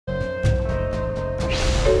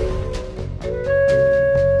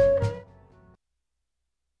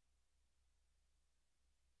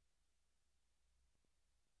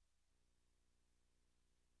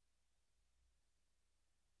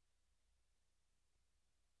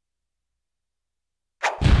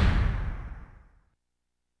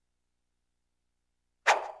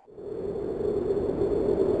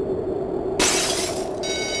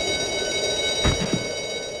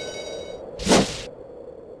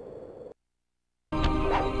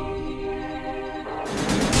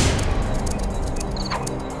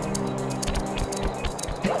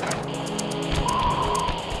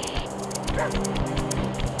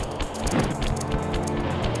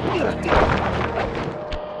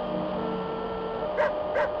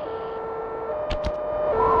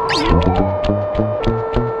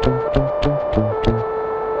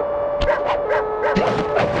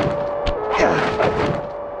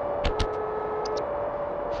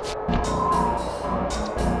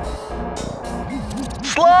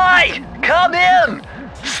Sly! Come in!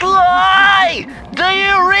 Sly! Do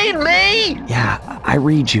you read me? Yeah, I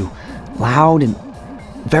read you. Loud and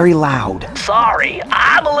very loud. Sorry,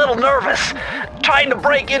 I'm a little nervous. Trying to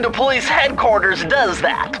break into police headquarters does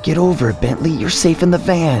that. Get over it, Bentley. You're safe in the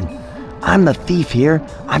van. I'm the thief here.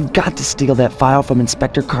 I've got to steal that file from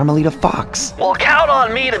Inspector Carmelita Fox. Well, count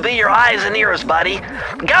on me to be your eyes and ears, buddy.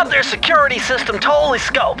 Got their security system totally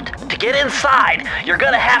scoped. To get inside, you're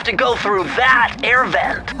gonna have to go through that air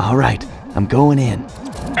vent. All right, I'm going in.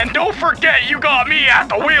 And don't forget you got me at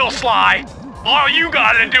the wheel, Sly. All you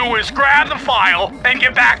gotta do is grab the file and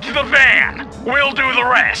get back to the van. We'll do the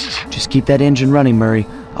rest. Just keep that engine running, Murray.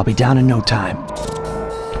 I'll be down in no time.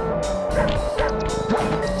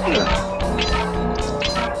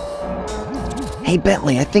 Hey,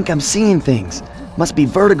 Bentley, I think I'm seeing things. Must be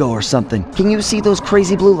vertigo or something. Can you see those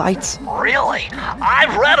crazy blue lights? Really?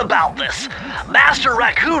 I've read about this. Master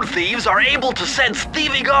raccoon thieves are able to sense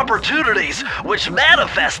thieving opportunities, which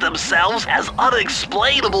manifest themselves as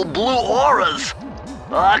unexplainable blue auras.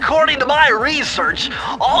 According to my research,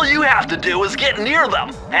 all you have to do is get near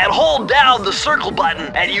them and hold down the circle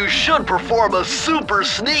button, and you should perform a super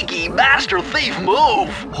sneaky master thief move.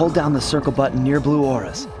 Hold down the circle button near blue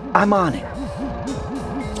auras. I'm on it.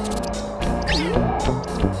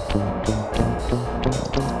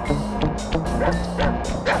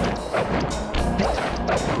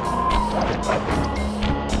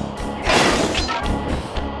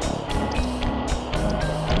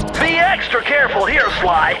 Be extra careful here,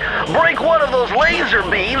 Sly. Break one of those laser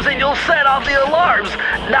beams and you'll set off the alarms.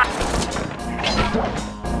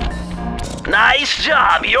 Nice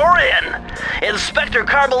job, you're in. Inspector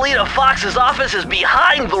Carmelita Fox's office is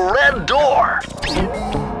behind the red door.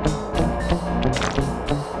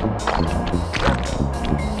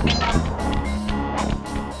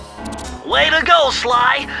 Way to go,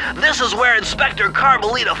 Sly! This is where Inspector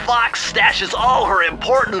Carmelita Fox stashes all her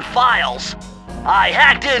important files. I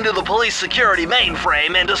hacked into the police security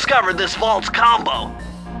mainframe and discovered this vault's combo.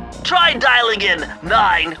 Try dialing in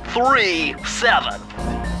 937.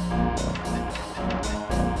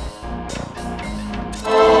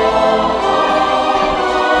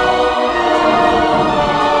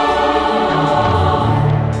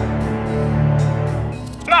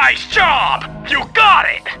 Nice job! You got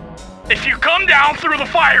it! If you come down through the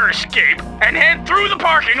fire escape and head through the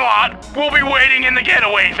parking lot, we'll be waiting in the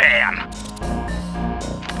getaway van.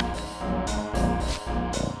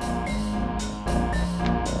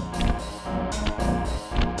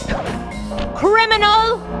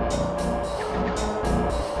 Criminal!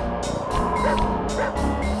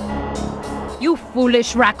 You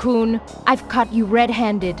foolish raccoon. I've caught you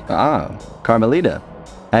red-handed. Ah, Carmelita.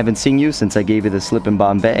 I haven't seen you since I gave you the slip in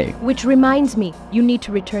Bombay. Which reminds me, you need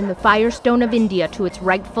to return the Firestone of India to its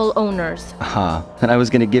rightful owners. Ah, and I was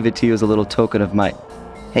gonna give it to you as a little token of my...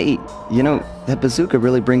 Hey, you know, that bazooka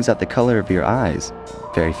really brings out the color of your eyes.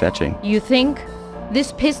 Very fetching. You think?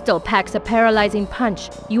 This pistol packs a paralyzing punch.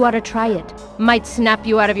 You ought to try it. Might snap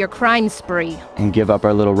you out of your crime spree. And give up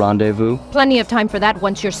our little rendezvous? Plenty of time for that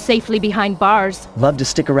once you're safely behind bars. Love to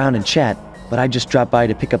stick around and chat, but I just dropped by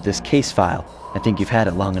to pick up this case file. I think you've had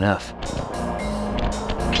it long enough.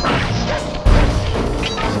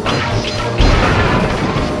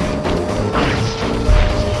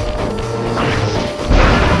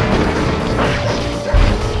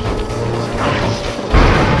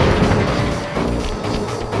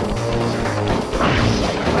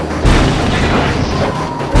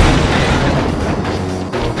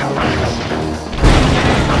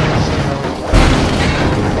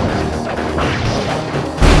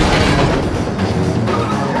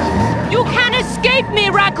 Me,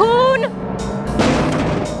 raccoon!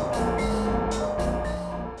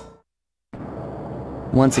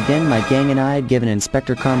 Once again, my gang and I had given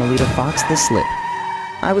Inspector Carmelita Fox the slip.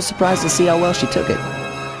 I was surprised to see how well she took it.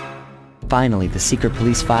 Finally, the secret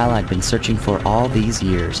police file I'd been searching for all these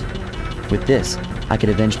years. With this, I could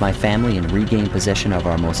avenge my family and regain possession of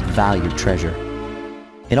our most valued treasure.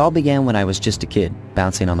 It all began when I was just a kid,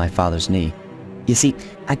 bouncing on my father's knee. You see,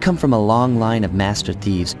 I come from a long line of master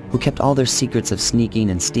thieves who kept all their secrets of sneaking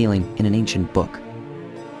and stealing in an ancient book.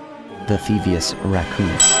 The Thievius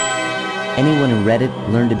Raccoonus. Anyone who read it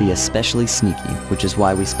learned to be especially sneaky, which is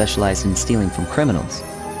why we specialize in stealing from criminals.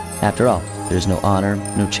 After all, there's no honor,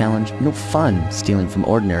 no challenge, no fun stealing from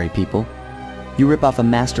ordinary people. You rip off a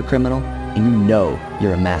master criminal, and you know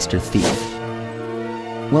you're a master thief.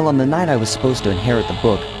 Well, on the night I was supposed to inherit the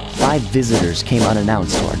book, 5 visitors came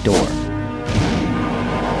unannounced to our door.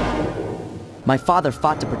 My father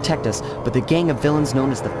fought to protect us, but the gang of villains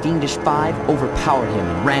known as the Fiendish Five overpowered him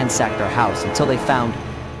and ransacked our house until they found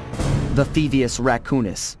the Thievius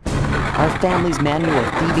Raccoonus. Our family's manual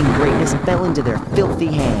of thieving greatness fell into their filthy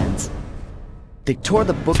hands. They tore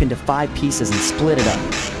the book into 5 pieces and split it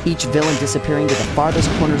up, each villain disappearing to the farthest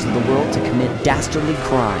corners of the world to commit dastardly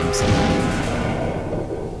crimes.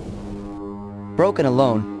 Broken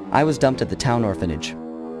alone, I was dumped at the town orphanage.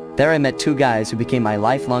 There I met 2 guys who became my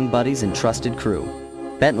lifelong buddies and trusted crew.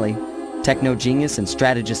 Bentley, techno genius and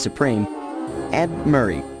strategist supreme, and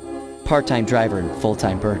Murray, part-time driver and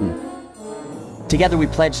full-time burden. Together we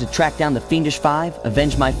pledged to track down the Fiendish Five,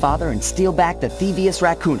 avenge my father, and steal back the Thievius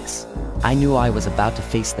Raccoonus. I knew I was about to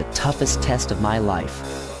face the toughest test of my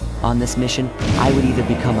life. On this mission, I would either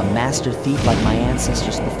become a master thief like my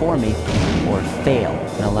ancestors before me, or fail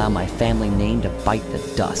and allow my family name to bite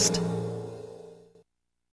the dust.